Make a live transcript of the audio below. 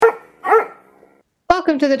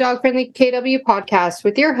welcome to the Dog Friendly KW podcast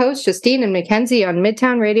with your hosts, Justine and Mackenzie on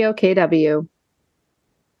Midtown Radio KW.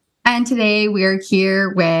 And today we're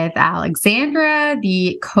here with Alexandra,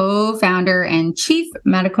 the co-founder and chief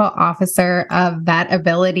medical officer of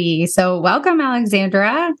Vetibility. So welcome,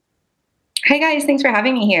 Alexandra. Hi, guys. Thanks for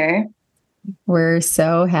having me here. We're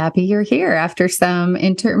so happy you're here after some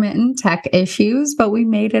intermittent tech issues, but we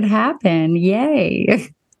made it happen. Yay.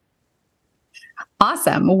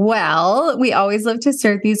 Awesome. Well, we always love to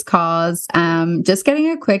start these calls just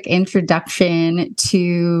getting a quick introduction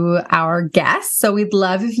to our guests. So we'd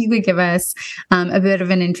love if you could give us a bit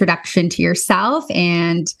of an introduction to yourself.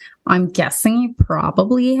 And I'm guessing you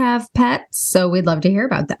probably have pets, so we'd love to hear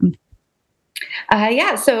about them.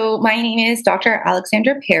 So my name is Dr.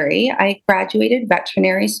 Alexandra Parry. I graduated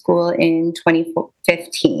veterinary school in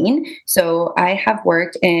 2015. So I have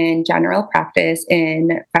worked in general practice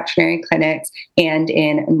in veterinary clinics and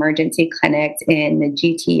in emergency clinics in the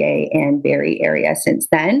GTA and Barrie area since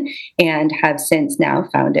then, and have since now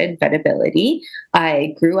founded Vetibility.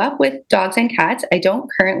 I grew up with dogs and cats. I don't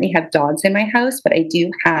currently have dogs in my house, but I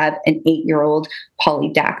do have an 8-year-old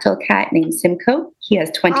polydactyl cat named Simcoe. He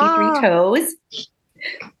has 23 toes.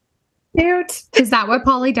 Cute. Is that what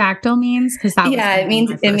polydactyl means?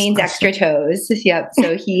 It means extra toes. Yep.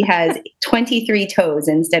 So he has 23 toes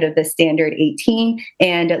instead of the standard 18,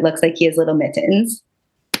 and it looks like he has little mittens.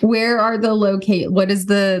 Where are what is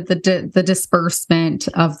the disbursement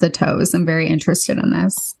of the toes? I'm very interested in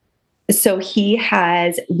this. So he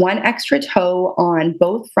has one extra toe on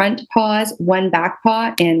both front paws, one back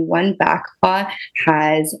paw, and one back paw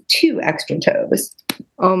has 2 extra toes.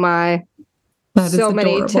 Oh my. So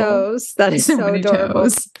many toes. That is so adorable.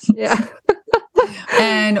 Toes. Yeah.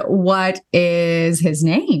 And what is his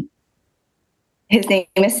name? His name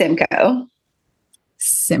is Simcoe.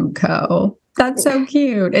 Simcoe. That's so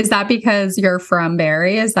cute. Is that because you're from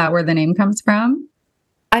Barrie? Is that where the name comes from?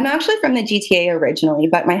 I'm actually from the GTA originally,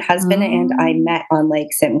 but my husband and I met on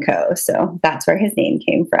Lake Simcoe, so that's where his name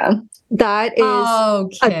came from. That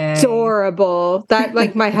is adorable. That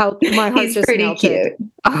my heart He's just pretty melted.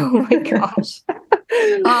 Cute. Oh my gosh.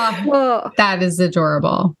 That is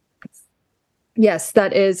adorable. Yes,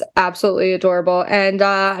 that is absolutely adorable. And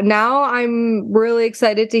now I'm really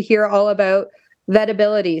excited to hear all about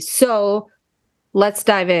Vetibility. So let's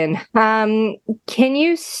dive in. Can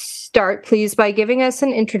you start, please, by giving us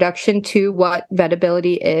an introduction to what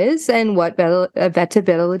Vetibility is and what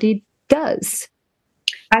Vetibility does?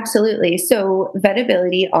 Absolutely. So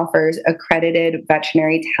Vetibility offers accredited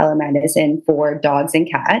veterinary telemedicine for dogs and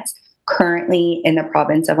cats, currently in the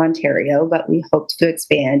province of Ontario, but we hope to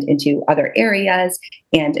expand into other areas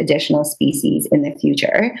and additional species in the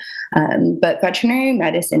future. But veterinary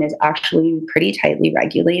medicine is actually pretty tightly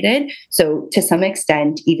regulated. So to some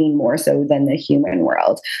extent, even more so than the human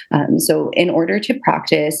world. So in order to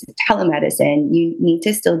practice telemedicine, you need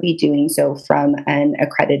to still be doing so from an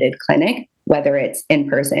accredited clinic, whether it's in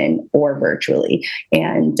person or virtually.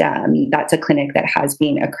 And that's a clinic that has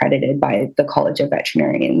been accredited by the College of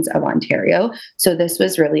Veterinarians of Ontario. So this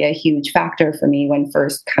was really a huge factor for me when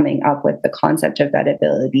first coming up with the concept of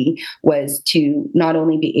Vetibility, was to not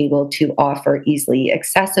only be able to offer easily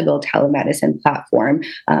accessible telemedicine platform,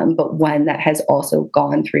 but one that has also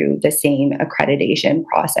gone through the same accreditation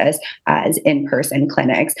process as in-person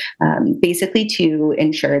clinics, basically to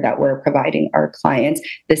ensure that we're providing our clients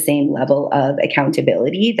the same level of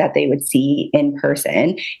accountability that they would see in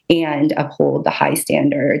person and uphold the high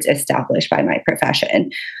standards established by my profession.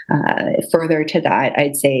 Further to that,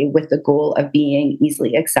 I'd say with the goal of being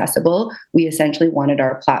easily accessible, we essentially wanted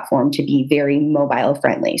our platform to be very mobile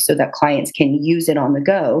friendly so that clients can use it on the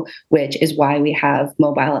go, which is why we have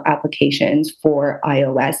mobile applications for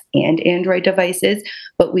iOS and Android devices.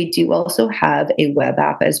 But we do also have a web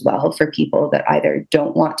app as well for people that either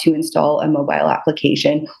don't want to install a mobile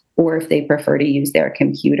application, or if they prefer to use their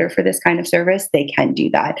computer for this kind of service, they can do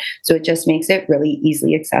that. So it just makes it really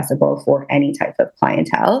easily accessible for any type of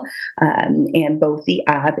clientele. And both the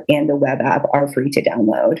app and the web app are free to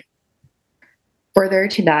download. Further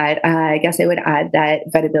to that, I guess I would add that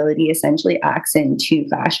Vetibility essentially acts in 2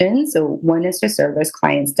 fashions. So one is to service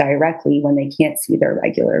clients directly when they can't see their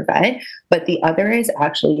regular vet, but the other is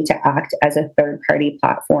actually to act as a third-party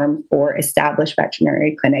platform for established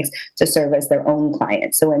veterinary clinics to service their own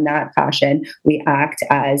clients. So in that fashion, we act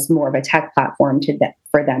as more of a tech platform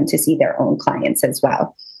for them to see their own clients as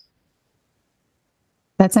well.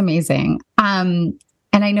 That's amazing.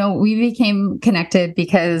 And I know we became connected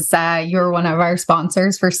because you're one of our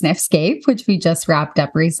sponsors for Sniffscape, which we just wrapped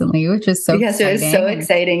up recently, which is so yes, exciting. it was so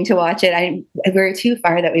exciting to watch it. We were too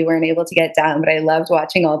far that we weren't able to get down, but I loved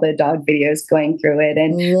watching all the dog videos going through it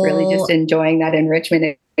and really just enjoying that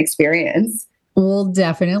enrichment experience. We'll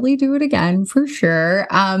definitely do it again for sure.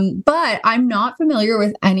 But I'm not familiar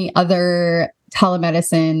with any other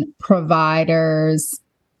telemedicine providers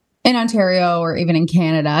in Ontario or even in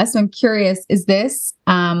Canada. So I'm curious, is this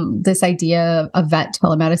idea of vet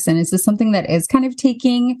telemedicine, is this something that is kind of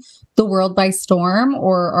taking the world by storm,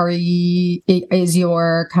 or is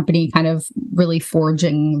your company kind of really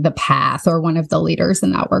forging the path or one of the leaders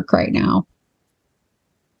in that work right now?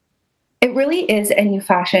 It really is a new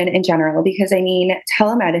fashion in general because, I mean,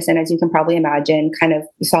 telemedicine, as you can probably imagine, kind of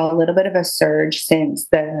saw a little bit of a surge since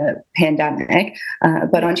the pandemic.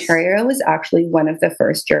 But Ontario was actually one of the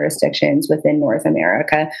first jurisdictions within North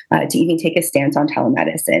America to even take a stance on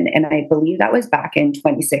telemedicine. And I believe that was back in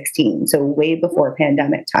 2016, so way before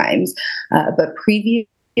pandemic times. But previously,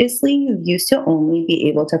 you used to only be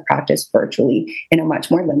able to practice virtually in a much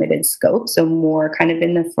more limited scope, so more kind of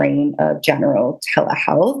in the frame of general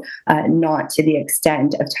telehealth, not to the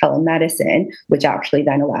extent of telemedicine, which actually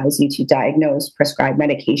then allows you to diagnose, prescribe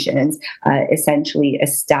medications, essentially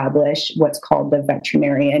establish what's called the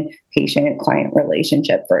veterinarian patient-client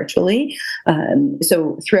relationship virtually.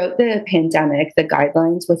 So throughout the pandemic, the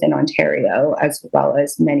guidelines within Ontario, as well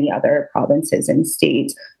as many other provinces and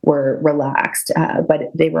states, were relaxed, but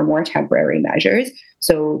they were more temporary measures.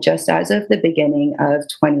 So just as of the beginning of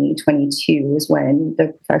 2022 is when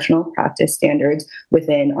the professional practice standards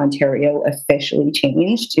within Ontario officially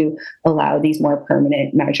changed to allow these more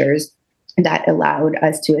permanent measures that allowed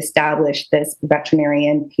us to establish this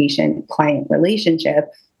veterinarian patient-client relationship,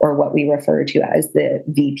 or what we refer to as the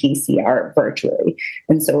VPCR virtually.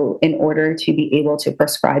 And so in order to be able to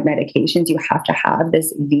prescribe medications, you have to have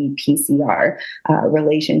this VPCR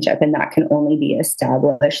relationship, and that can only be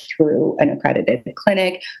established through an accredited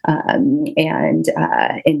clinic. And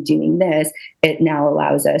in doing this, it now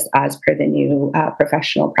allows us, as per the new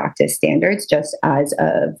professional practice standards, just as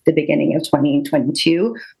of the beginning of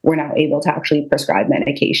 2022, we're now able to actually prescribe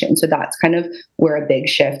medication. So that's kind of where a big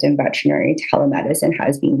shift in veterinary telemedicine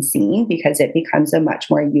has been seen, because it becomes a much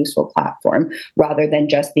more useful platform rather than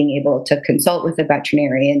just being able to consult with a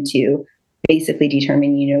veterinarian to basically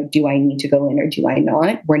determine, do I need to go in or do I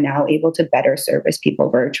not? We're now able to better service people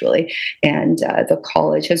virtually. And the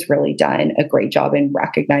college has really done a great job in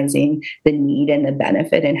recognizing the need and the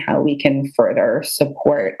benefit and how we can further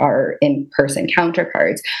support our in-person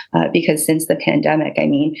counterparts. Because since the pandemic, I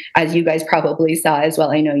mean, as you guys probably saw as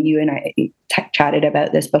well, I know you and I chatted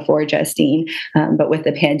about this before, Justine, but with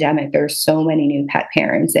the pandemic, there's so many new pet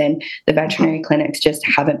parents, and the veterinary clinics just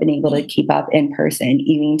haven't been able to keep up in person,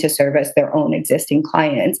 even to service their own existing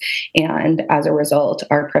clients. And as a result,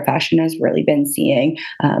 our profession has really been seeing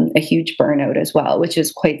a huge burnout as well, which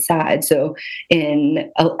is quite sad. So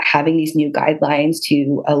in having these new guidelines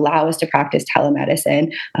to allow us to practice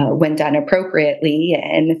telemedicine when done appropriately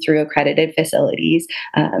and through accredited facilities,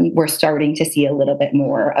 we're starting to see a little bit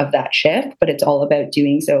more of that shift, but it's all about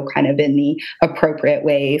doing so kind of in the appropriate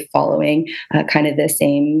way, following kind of the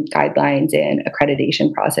same guidelines and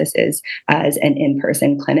accreditation processes as an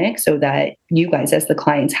in-person clinic, so that you guys as the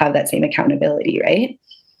clients have that same accountability, right?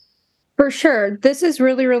 For sure. This is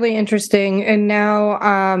really, really interesting. And now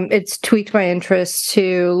it's tweaked my interest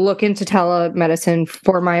to look into telemedicine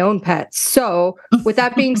for my own pets. So with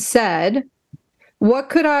that being said, what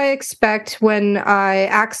could I expect when I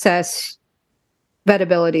access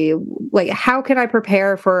Vetibility? Like, how can I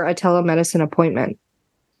prepare for a telemedicine appointment?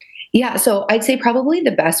 Yeah, so I'd say probably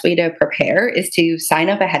the best way to prepare is to sign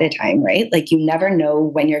up ahead of time, right? Like, you never know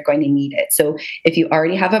when you're going to need it. So if you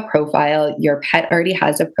already have a profile, your pet already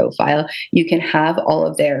has a profile, you can have all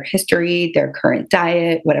of their history, their current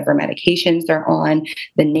diet, whatever medications they're on,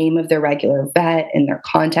 the name of their regular vet, and their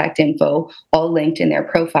contact info all linked in their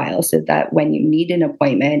profile, so that when you need an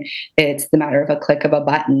appointment, it's the matter of a click of a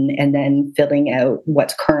button and then filling out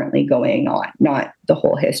what's currently going on, not the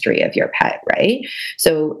whole history of your pet, right?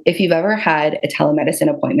 So if you've ever had a telemedicine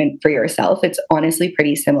appointment for yourself, it's honestly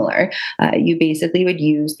pretty similar. You basically would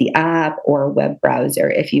use the app or web browser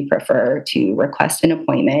if you prefer to request an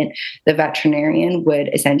appointment. The veterinarian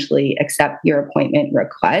would essentially accept your appointment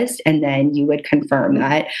request, and then you would confirm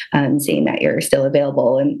that, saying that you're still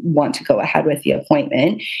available and want to go ahead with the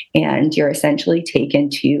appointment. And you're essentially taken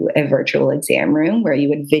to a virtual exam room where you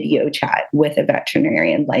would video chat with a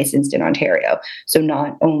veterinarian licensed in Ontario. So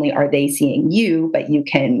not only are they seeing you, but you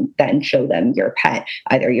can can then show them your pet,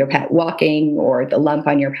 either your pet walking or the lump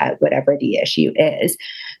on your pet, whatever the issue is.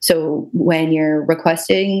 So when you're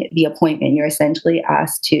requesting the appointment, you're essentially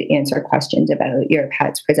asked to answer questions about your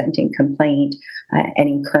pet's presenting complaint,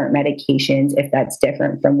 any current medications, if that's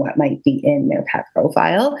different from what might be in their pet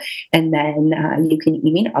profile. And then you can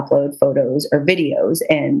even upload photos or videos.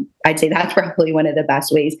 And I'd say that's probably one of the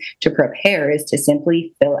best ways to prepare, is to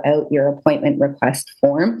simply fill out your appointment request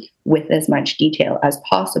form with as much detail as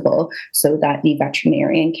possible, so that the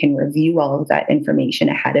veterinarian can review all of that information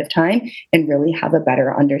ahead of time and really have a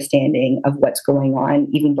better understanding of what's going on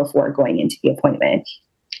even before going into the appointment.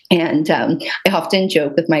 And I often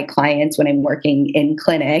joke with my clients when I'm working in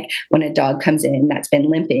clinic, when a dog comes in that's been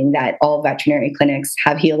limping, that all veterinary clinics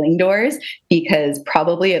have healing doors, because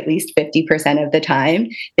probably at least 50% of the time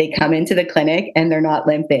they come into the clinic and they're not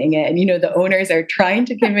limping. And, the owners are trying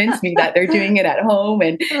to convince me that they're doing it at home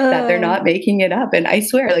and that they're not making it up. And I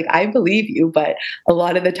swear, I believe you, but a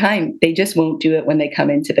lot of the time they just won't do it when they come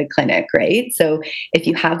into the clinic, right? So if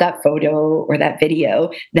you have that photo or that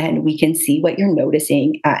video, then we can see what you're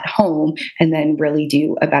noticing at home, and then really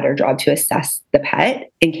do a better job to assess the pet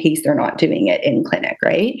in case they're not doing it in clinic,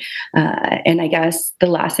 right? And I guess the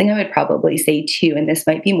last thing I would probably say too, and this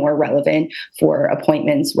might be more relevant for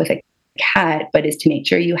appointments with a cat, but is to make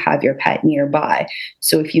sure you have your pet nearby.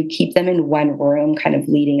 So if you keep them in one room kind of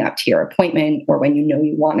leading up to your appointment, or when you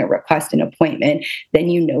want to request an appointment, then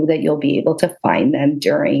that you'll be able to find them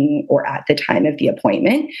during or at the time of the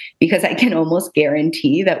appointment. Because I can almost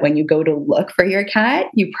guarantee that when you go to look for your cat,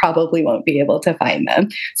 you probably won't be able to find them.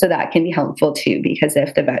 So that can be helpful too, because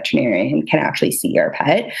if the veterinarian can actually see your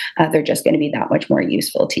pet, they're just going to be that much more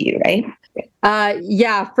useful to you, right?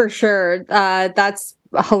 Yeah, for sure. That's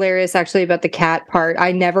hilarious, actually, about the cat part.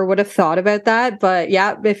 I never would have thought about that, but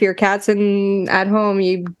yeah, if your cat's at home,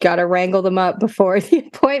 you gotta wrangle them up before the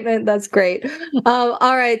appointment. That's great. All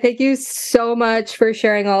right, thank you so much for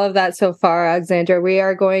sharing all of that so far, Alexandra. We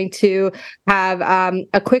are going to have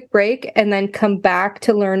a quick break and then come back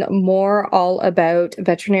to learn more all about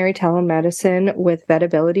veterinary telemedicine with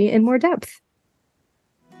Vetibility in more depth.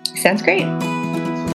 Sounds great.